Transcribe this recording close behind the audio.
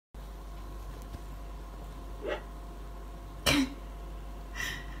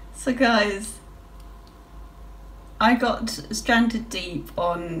So guys, I got Stranded Deep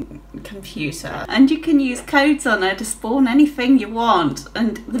on computer and you can use codes on there to spawn anything you want,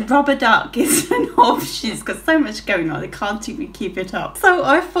 and the rubber duck is an option. She's got so much going on, I can't even keep it up. So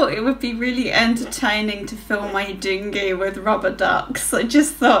I thought it would be really entertaining to fill my dinghy with rubber ducks. I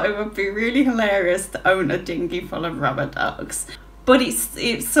just thought it would be really hilarious to own a dinghy full of rubber ducks. But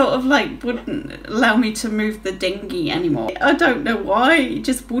it sort of like wouldn't allow me to move the dinghy anymore. I don't know why, it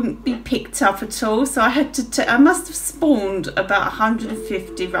just wouldn't be picked up at all. So I had to, I must have spawned about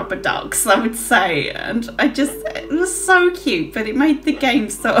 150 rubber ducks, I would say. And it was so cute, but it made the game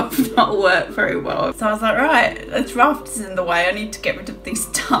sort of not work very well. So I was like, right, this raft is in the way, I need to get rid of these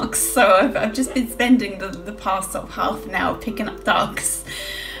ducks. So I've just been spending the past sort of half an hour picking up ducks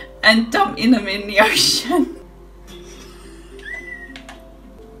and dumping them in the ocean.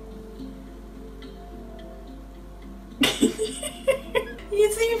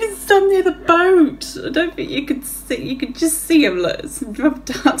 He's even stood near the boat. I don't think you could see. You could just see him. Look, some rubber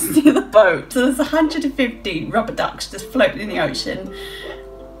ducks near the boat. So there's 150 rubber ducks just floating in the ocean.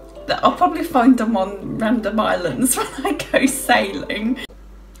 I'll probably find them on random islands when I go sailing.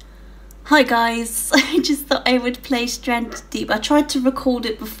 Hi guys, I just thought I would play Stranded Deep. I tried to record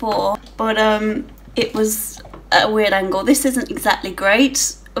it before, but it was at a weird angle. This isn't exactly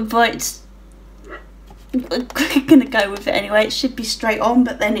great, but I'm gonna go with it anyway. It should be straight on,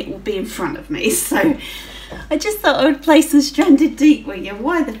 but then it will be in front of me. So I just thought I would play some Stranded Deep with you.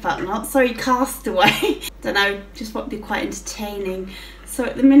 Why the fuck not? Sorry, Castaway. Don't know, just thought it'd be quite entertaining. So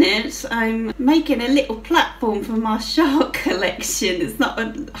at the minute I'm making a little platform for my shark collection. It's not a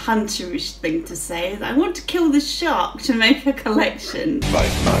hunterish thing to say. I want to kill the shark to make a collection.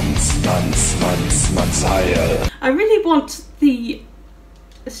 I really want the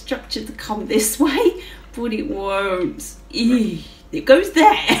structure to come this way, but it won't. It goes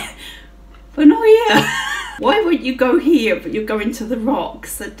there, but not here. Why would you go here but you're going to the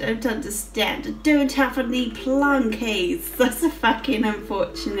rocks? I don't understand. I don't have any plankies. That's a fucking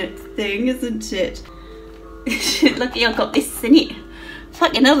unfortunate thing, isn't it? Lucky I got this in it.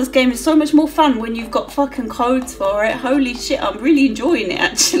 Fucking hell, this game is so much more fun when you've got fucking codes for it. Holy shit, I'm really enjoying it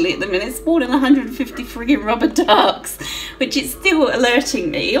actually at the minute. Spawning 150 friggin' rubber ducks, which is still alerting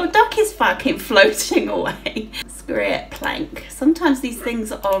me. Your duck is fucking floating away. Screw it, plank. Sometimes these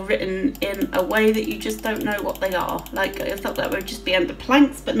things are written in a way that you just don't know what they are. Like, I thought that would just be under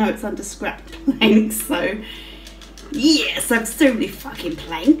planks, but no, it's under scrapped planks, so yes, I've so many fucking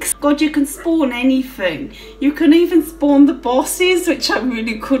planks. God, you can spawn anything. You can even spawn the bosses, which I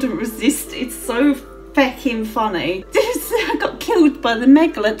really couldn't resist. It's so feckin' funny. I got killed by the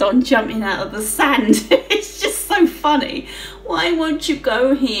megalodon jumping out of the sand. It's just so funny. Why won't you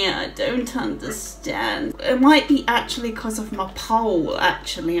go here? I don't understand. It might be actually because of my pole,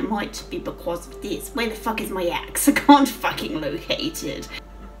 actually. It might be because of this. Where the fuck is my axe? I can't fucking locate it.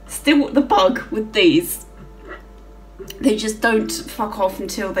 Still the bug with these. They just don't fuck off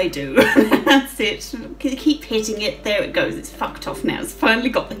until they do. That's it. Keep hitting it. There it goes. It's fucked off now. It's finally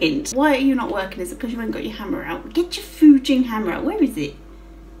got the hint. Why are you not working? Is it because you haven't got your hammer out? Get your Fujing hammer out. Where is it?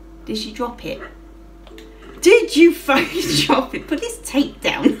 Did she drop it? Did you fucking drop it? Put this tape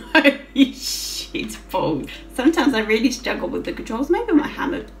down. Holy shit balls. Sometimes I really struggle with the controls. Maybe my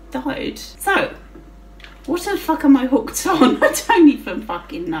hammer died. So, what the fuck am I hooked on? I don't even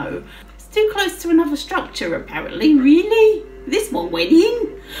fucking know. Too close to another structure apparently. Really? This one went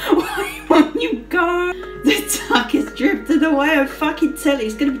in? Why won't you go? The duck is drifted away. I fucking tell you,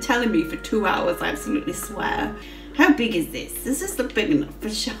 he's going to be telling me for 2 hours, I absolutely swear. How big is this? Does this look big enough for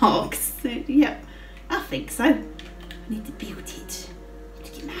sharks? Yeah, I think so. I need to build it. I need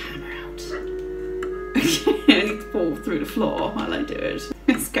to get my hammer out. Okay, I need to fall through the floor while I do it.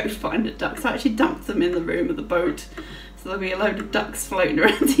 Let's go find the ducks. I actually dumped them in the room of the boat. So there'll be a load of ducks floating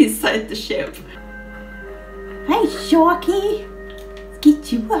around inside the ship. Hey Sharky, let's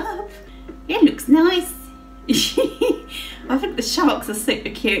get you up. It looks nice. I think the sharks are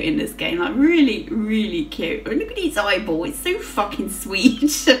super cute in this game, like really, really cute. Oh, look at his eyeball, it's so fucking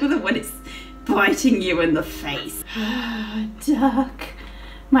sweet. When it's biting you in the face. Duck,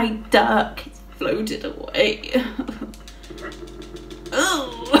 my duck, it's floated away.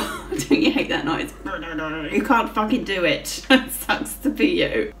 Oh. Don't you hate that noise? You can't fucking do it. It sucks to be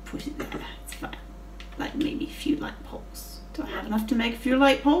you. Put it there, it's fine. Like maybe a few light poles. Do I have enough to make a few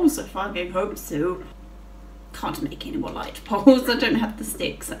light poles? I fucking hope so. Can't make any more light poles. I don't have the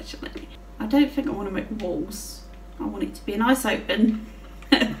sticks actually. I don't think I want to make walls. I want it to be a nice open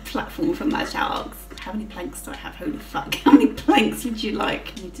platform for my sharks. How many planks do I have? Holy fuck. How many planks would you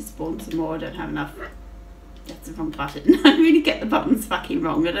like? I need to spawn some more. I don't have enough. That's the wrong button. I really get the buttons fucking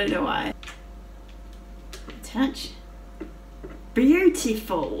wrong. I don't know why. Attach.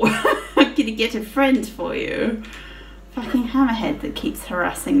 Beautiful. I'm gonna get a friend for you. Fucking hammerhead that keeps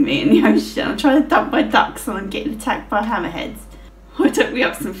harassing me in the ocean. I'm trying to dump my ducks and I'm getting attacked by hammerheads. Why don't we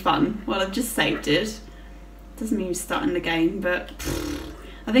have some fun? Well, I've just saved it. Doesn't mean starting the game, but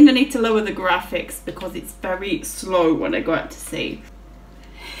I think I need to lower the graphics because it's very slow when I go out to sea.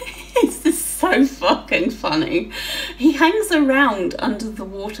 It's just so fucking funny. He hangs around under the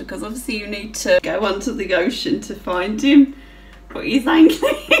water because obviously you need to go under the ocean to find him. But he's angry.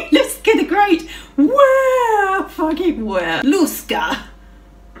 Looks kind of great. Where? Fucking where? Luska.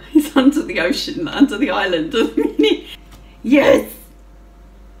 He's under the ocean, under the island. Yes.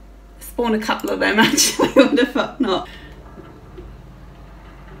 Spawn a couple of them actually. What the fuck not?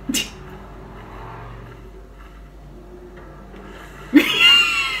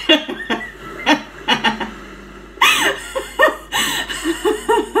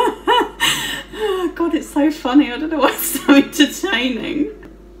 God, it's so funny. I don't know why it's so entertaining.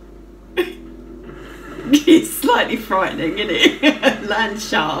 It's slightly frightening, isn't it? Land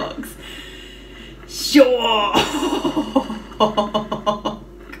sharks. Sure.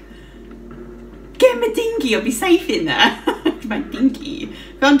 Get my dinghy, I'll be safe in there. My dinghy.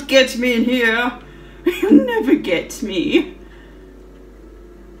 Can't get me in here. You'll never get me.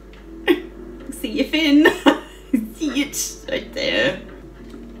 See your fin. See it right there.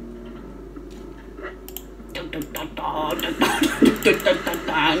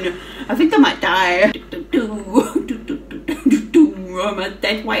 I think I might die. I'm a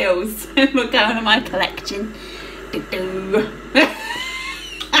dead whales. Look down at my collection.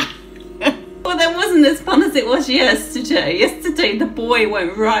 Well, that wasn't as fun as it was yesterday. Yesterday the boy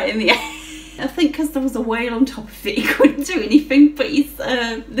went right in the air. I think because there was a whale on top of it, he couldn't do anything, but he's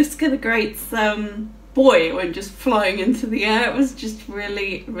Luska the Great's boy went just flying into the air. It was just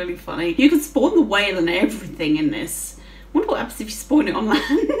really, really funny. You can spawn the whale and everything in this. I wonder what happens if you spawn it on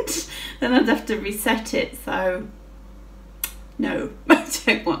land. Then I'd have to reset it, so no, I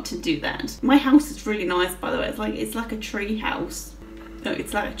don't want to do that. My house is really nice, by the way. It's like a tree house. No,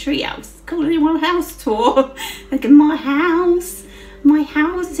 it's like a tree house. Call anyone a house tour. Look at my house. My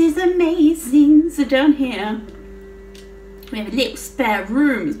house is amazing. So down here we have a little spare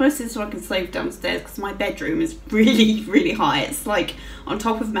room. It's mostly so I can sleep downstairs because my bedroom is really, really high. It's like on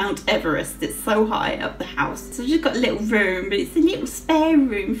top of Mount Everest. It's so high up the house. So I've just got a little room, but it's a little spare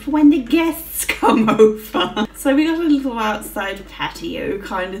room for when the guests come over. So we got a little outside patio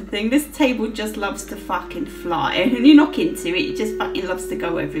kind of thing. This table just loves to fucking fly. And you knock into it, it just fucking loves to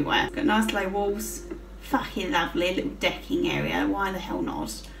go everywhere. Got nice low walls. Fucking lovely little decking area. Why the hell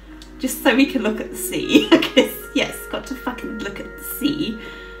not? Just so we can look at the sea. I guess, yes, got to fucking look at the sea.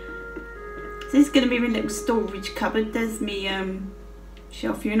 So this is going to be my little storage cupboard. There's me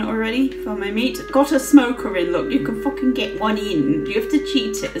shelf unit already for my meat. Got a smoker in, look, you can fucking get one in. You have to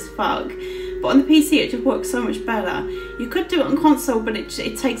cheat it as fuck. But on the PC it just works so much better. You could do it on console, but it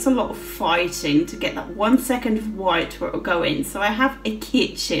takes a lot of fighting to get that 1 second of white where it'll go in. So I have a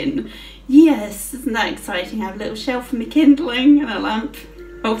kitchen. Yes, isn't that exciting? I have a little shelf for my kindling and a lamp.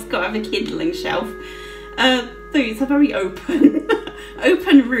 I've got to have a kindling shelf. So it's a very open,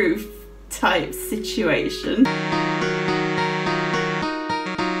 open roof type situation.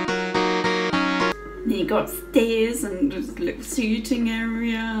 Then you go upstairs and there's a little seating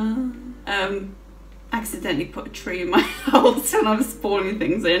area. Accidentally put a tree in my house when I was spawning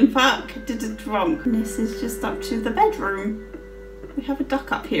things in. Fuck, I did it wrong. And this is just up to the bedroom. We have a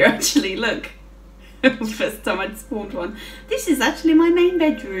duck up here actually, look. First time I'd spawned one. This is actually my main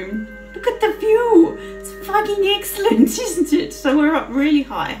bedroom. Look at the view. It's fucking excellent, isn't it? So we're up really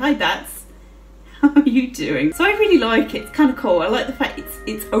high. Hi Bats. How are you doing? So I really like it. It's kind of cool. I like the fact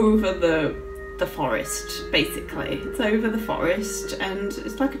it's over the forest, basically. It's over the forest and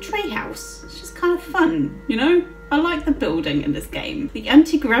it's like a tree house. It's just kind of fun, you know? I like the building in this game. The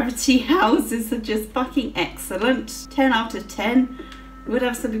anti-gravity houses are just fucking excellent. 10 out of 10. Would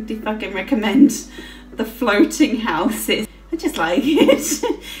absolutely fucking recommend the floating houses. I just like it.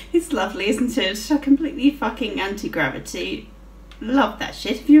 It's lovely, isn't it? Completely fucking anti-gravity. Love that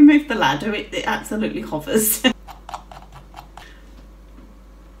shit. If you remove the ladder, it absolutely hovers.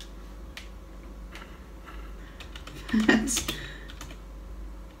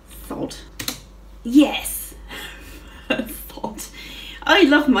 Sod. Yes! Sod. I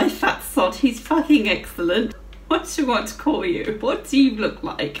love my fat sod. He's fucking excellent. What do you want to call you? What do you look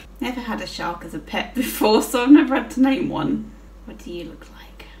like? Never had a shark as a pet before, so I've never had to name one. What do you look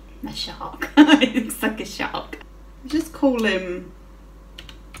like? A shark. He looks like a shark. Just call him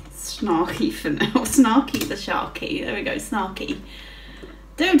Snarky for now. Snarky the Sharky. There we go, Snarky.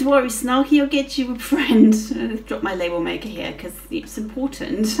 Don't worry, Snarky, I'll get you a friend. I've dropped my label maker here because it's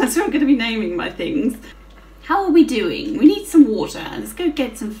important. That's what I'm going to be naming my things. How are we doing? We need some water. Let's go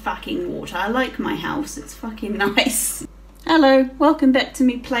get some fucking water. I like my house. It's fucking nice. Hello, welcome back to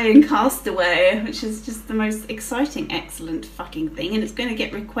me playing Castaway, which is just the most exciting, excellent fucking thing, and it's going to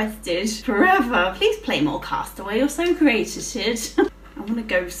get requested forever. Please play more Castaway, you're so great at it. I want to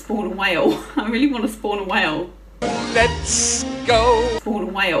go spawn a whale. I really want to spawn a whale. Let's go. Spawn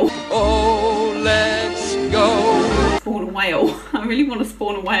a whale. Oh, let's go. Spawn a whale. I really want to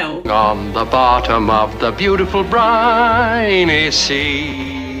spawn a whale. On the bottom of the beautiful briny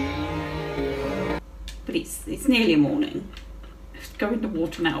sea. But it's nearly morning. Let's go in the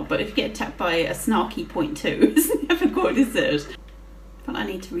water now, but if you get attacked by a Snarky 0.2, it's never good, is it? But I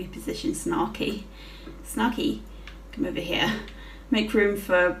need to reposition Snarky. Snarky, come over here. Make room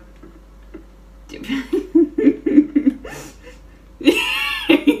for... He's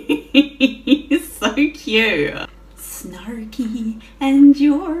so cute. Snarky and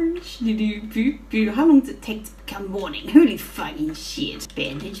George. How long does it take to become morning? Holy fucking shit.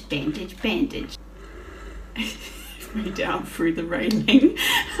 Bandage, bandage, bandage. Way down through the railing.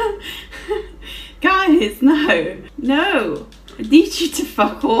 Guys, no. No. I need you to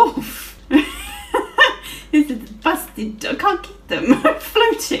fuck off. This is busted. I can't get them. I'm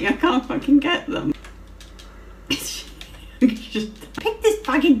floating. I can't fucking get them. Pick this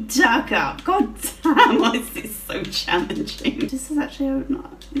fucking duck up. God damn, why is this so challenging? This is actually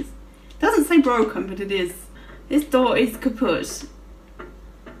not. It doesn't say broken, but it is. This door is kaput.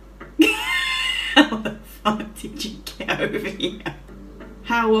 How the fuck did you get over here?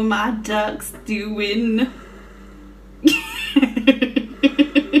 How are my ducks doing?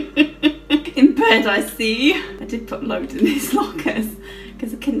 In bed, I see. I did put loads in these lockers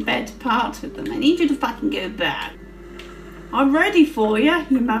because I couldn't bear to part with them. I need you to fucking go back. I'm ready for you,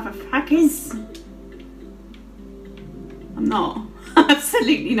 you motherfuckers. I'm not.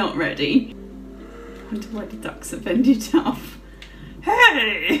 Absolutely not ready. I wonder why the ducks have ended up.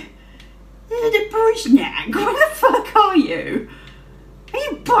 Hey! The Brishnak, where the fuck are you? Are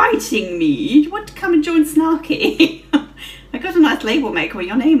you biting me? You want to come and join Snarky? I got a nice label maker with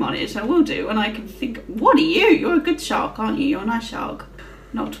your name on it. I will do, and I can think, what are you? You're a good shark, aren't you? You're a nice shark.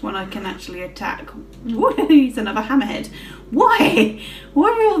 Not one I can actually attack. He's another hammerhead. Why?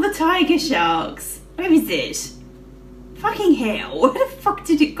 Where are all the tiger sharks? Where is it? Fucking hell, where the fuck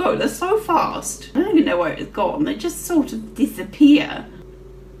did it go? They're so fast. I don't even know where it's gone. They just sort of disappear.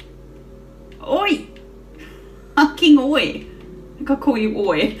 Oi! Fucking oi! I think I'll call you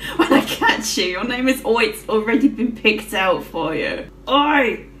Oi when I catch you. Your name is Oi. It's already been picked out for you.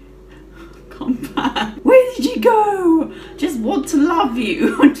 Oi! Come back. Where did you go? Just want to love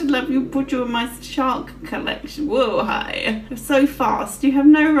you. Want to love you, put you in my shark collection. Whoa, hi. You're so fast. You have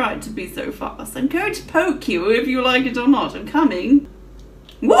no right to be so fast. I'm going to poke you if you like it or not. I'm coming.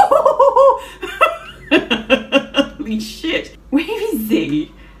 Whoa! Holy shit. Where is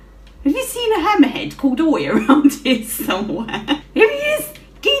he? Have you seen a hammerhead called Oi around here somewhere? Here he is!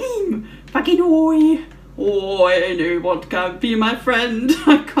 Get him! Fucking Oi! Oi, anyone can be my friend.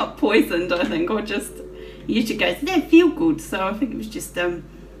 I got poisoned, I think, or just... You two guys didn't feel good, so I think it was just,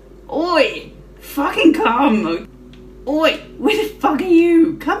 Oi! Fucking come! Oi! Where the fuck are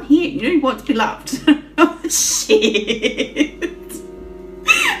you? Come here, you know you want to be loved. Oh, shit!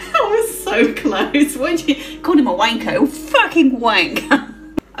 That was so close. Why did you... Called him a wanker. Oh, fucking wanker.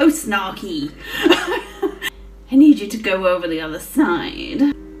 Oh, Snarky. I need you to go over the other side.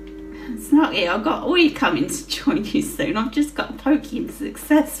 Snarky, I've got Oi coming to join you soon. I've just got to poke him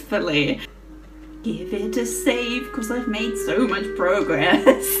successfully. Give it a save, because I've made so much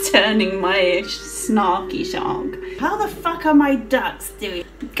progress turning my Snarky shark. How the fuck are my ducks doing?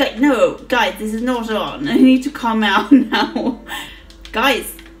 No, guys, this is not on. I need to come out now.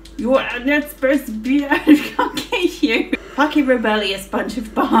 Guys, you're not supposed to be out. I can't get you. Fucking rebellious bunch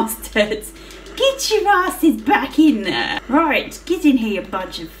of bastards. Get your asses back in there. Right, get in here, you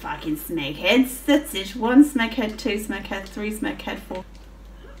bunch of fucking snakeheads. That's it. 1 snakehead, 2 snakehead, 3 snakehead, 4.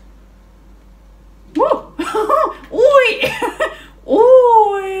 Whoa! Oi!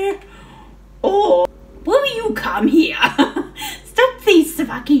 Oi! Oh! Will you come here? Stop these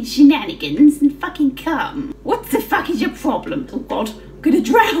fucking shenanigans and fucking come. What the fuck is your problem? Oh god, I'm gonna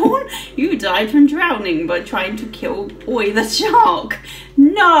drown? You died from drowning by trying to kill Oi the shark.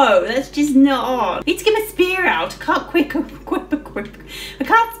 No, that's just not on. Need to get my spear out. I can't I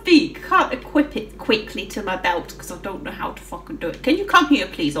can't speak. I can't equip it quickly to my belt because I don't know how to fucking do it. Can you come here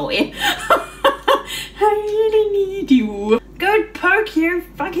please, Oi? I really need you. Go poke you.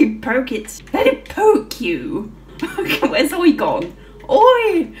 Fucking poke it. Let it poke you. Okay, where's Oi gone?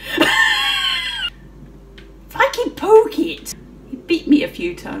 Oi! Fucking poke it. He beat me a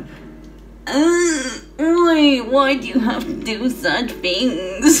few times. Oi, why do you have to do such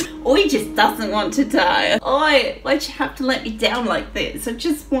things? Oi just doesn't want to die. Oi, why'd you have to let me down like this? I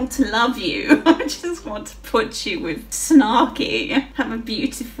just want to love you. I just want to put you with Snarky. Have a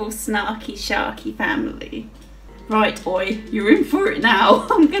beautiful Snarky Sharky family. Right, Oi, you're in for it now.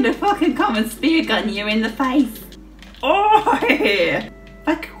 I'm gonna fucking come and spear gun you in the face. Oi! If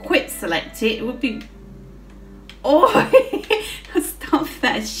I could quit select it, it would be... Oi! Stop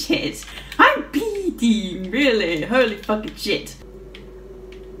that shit. I'm PD, really. Holy fucking shit.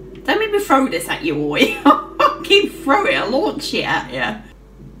 Don't make me throw this at you, Oi. I'll fucking throw it. I'll launch it at you.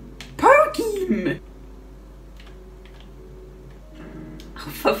 Poke him! Oh,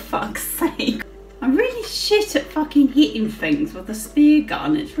 for fuck's sake. I'm really shit at fucking hitting things with a spear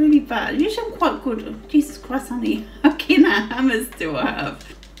gun. It's really bad. Usually I'm quite good. Oh, Jesus Christ, how many fucking hammers do I have?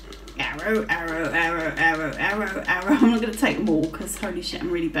 Arrow, arrow, arrow, arrow, arrow, arrow. I'm not going to take them all because holy shit, I'm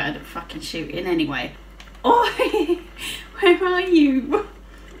really bad at fucking shooting anyway. Oi! Where are you?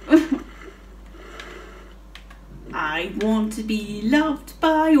 I want to be loved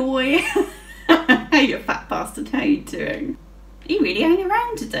by Oi. Hey, you fat bastard, how you doing? He really ain't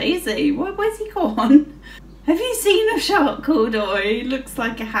around today, is he? Where's he gone? Have you seen a shark called Oi? Looks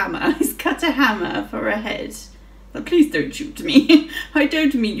like a hammer. He's cut a hammer for a head. But please don't shoot me. I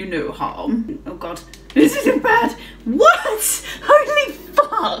don't mean you no harm. Oh god, this isn't bad. What? Holy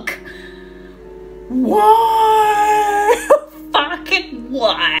fuck! Why? Fucking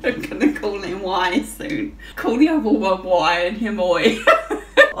why? I'm gonna call him Y soon. Call the other one Y and him Oi.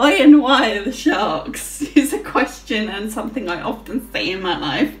 Oi and Y are the sharks. It's a question and something I often say in my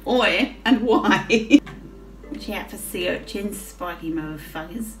life. Oi and Y. Watch out for sea urchins, spiky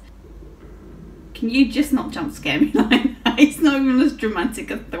motherfuckers. Can you just not jump scare me like that? It's not even as dramatic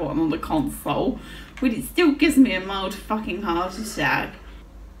as the one on the console, but it still gives me a mild fucking heart attack.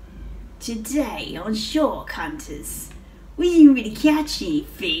 Today on Shark Hunters, we didn't really catch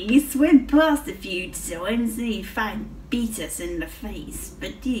anything. Swam past a few times and he beat us in the face,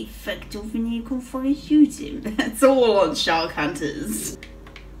 but he fucked off and he couldn't fucking shoot him. That's all on Shark Hunters.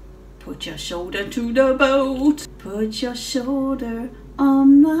 Put your shoulder to the boat. Put your shoulder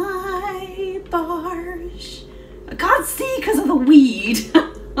on my barge. I can't see because of the weed.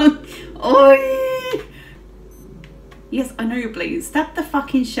 Oi! Yes, I know you're bleeding. Stab the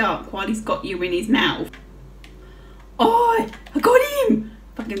fucking shark while he's got you in his mouth. Oi! I got him!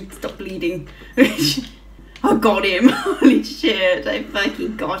 Fucking stop bleeding. I got him. Holy shit, I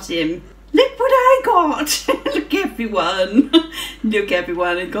fucking got him. Look what I got! Look everyone! Look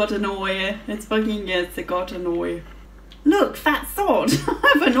everyone, I got an Oi. It's fucking yes, I got an Oi. Look, fat sod!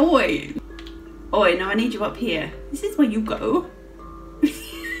 I have an Oi! Oi, now I need you up here. This is where you go.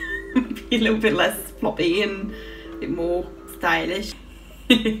 Maybe a little bit less floppy and a bit more stylish.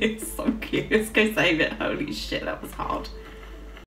 It's so cute. Let's go save it. Holy shit, that was hard.